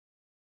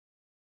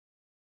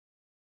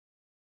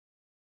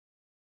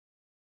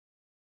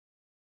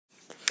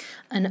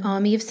An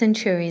army of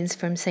centurions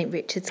from St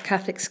Richard's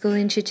Catholic School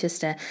in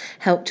Chichester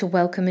helped to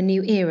welcome a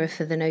new era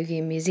for the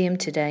Novium Museum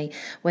today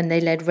when they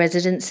led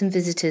residents and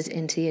visitors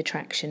into the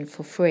attraction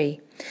for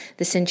free.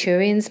 The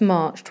centurions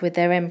marched with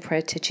their emperor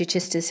to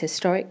Chichester's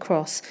historic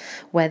cross,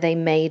 where they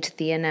made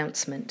the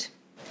announcement.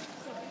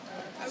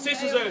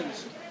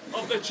 Citizens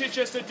of the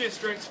Chichester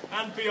district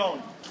and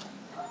beyond,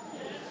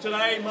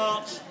 today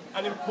marks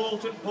an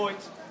important point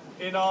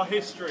in our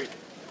history.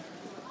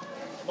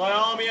 My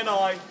army and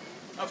I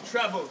have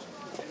travelled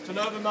to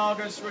Novium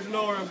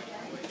Reginorum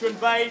to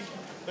invade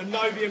the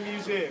Novium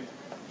Museum,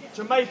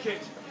 to make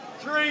it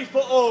free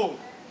for all.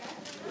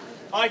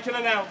 I can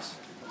announce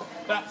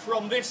that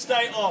from this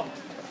day on,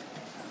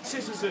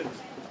 citizens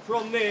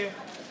from near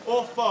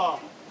or far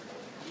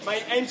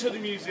may enter the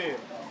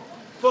museum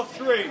for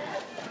free.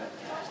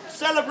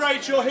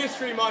 Celebrate your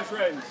history, my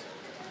friends,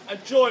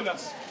 and join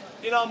us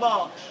in our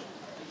march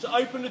to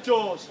open the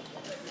doors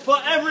for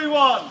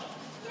everyone.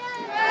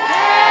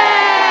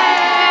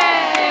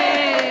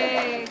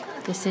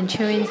 The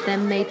centurions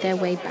then made their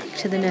way back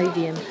to the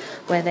Novium,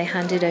 where they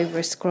handed over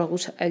a scroll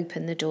to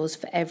open the doors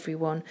for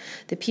everyone.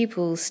 The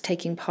pupils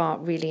taking part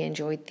really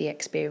enjoyed the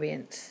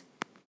experience.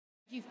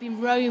 You've been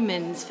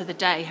Romans for the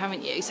day,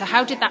 haven't you? So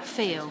how did that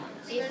feel?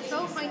 It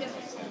felt kind of,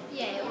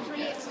 it was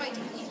really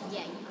exciting. You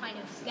kind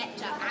of get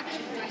to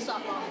actually dress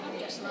up rather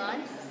than just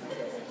learn.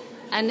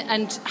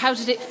 And how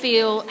did it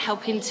feel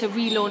helping to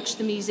relaunch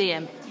the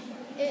museum?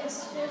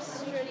 It's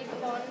just really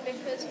fun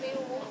because we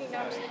were walking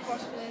down to the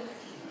cross with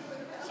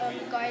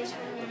guys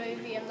from the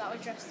Novium that were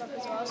dressed up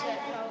as well, so it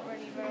felt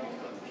really real.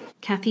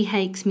 Kathy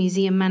Hakes,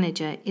 museum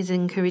manager, is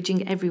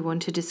encouraging everyone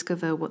to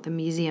discover what the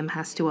museum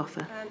has to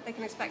offer. They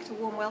can expect a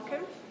warm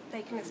welcome.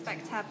 They can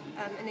expect to have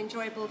an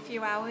enjoyable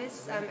few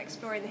hours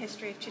exploring the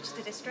history of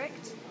Chichester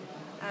District.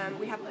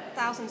 We have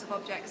thousands of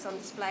objects on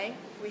display.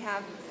 We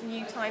have a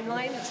new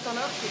timeline that's gone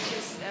up, which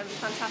is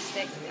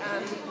fantastic.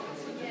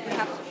 We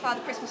have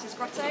Father Christmas's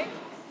grotto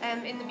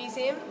in the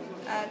museum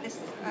this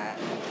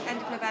end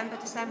of November,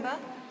 December.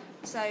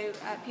 So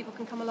people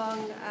can come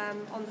along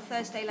on the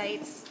Thursday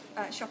late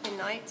shopping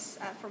nights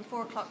from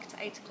 4 o'clock to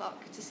 8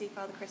 o'clock to see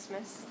Father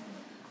Christmas.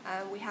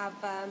 We have,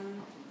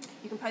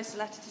 you can post a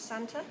letter to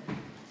Santa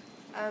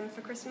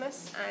for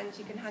Christmas, and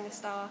you can hang a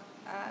star,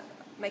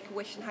 make a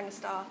wish and hang a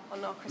star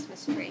on our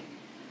Christmas tree.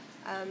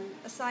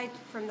 Aside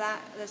from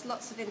that, there's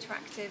lots of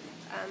interactive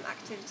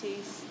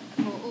activities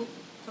for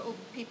all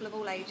people of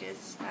all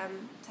ages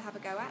to have a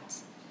go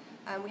at.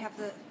 We have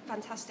the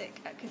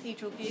fantastic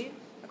cathedral view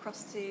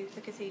across to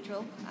the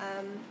cathedral,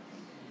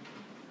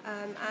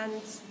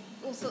 and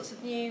all sorts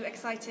of new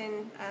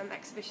exciting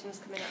exhibitions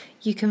coming up.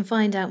 You can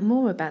find out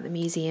more about the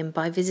museum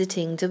by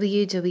visiting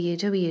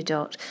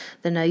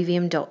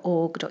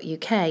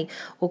www.thenovium.org.uk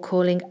or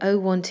calling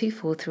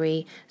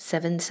 01243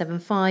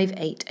 775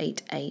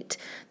 888.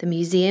 The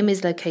museum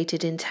is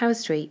located in Tower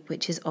Street,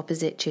 which is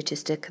opposite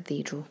Chichester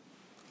Cathedral.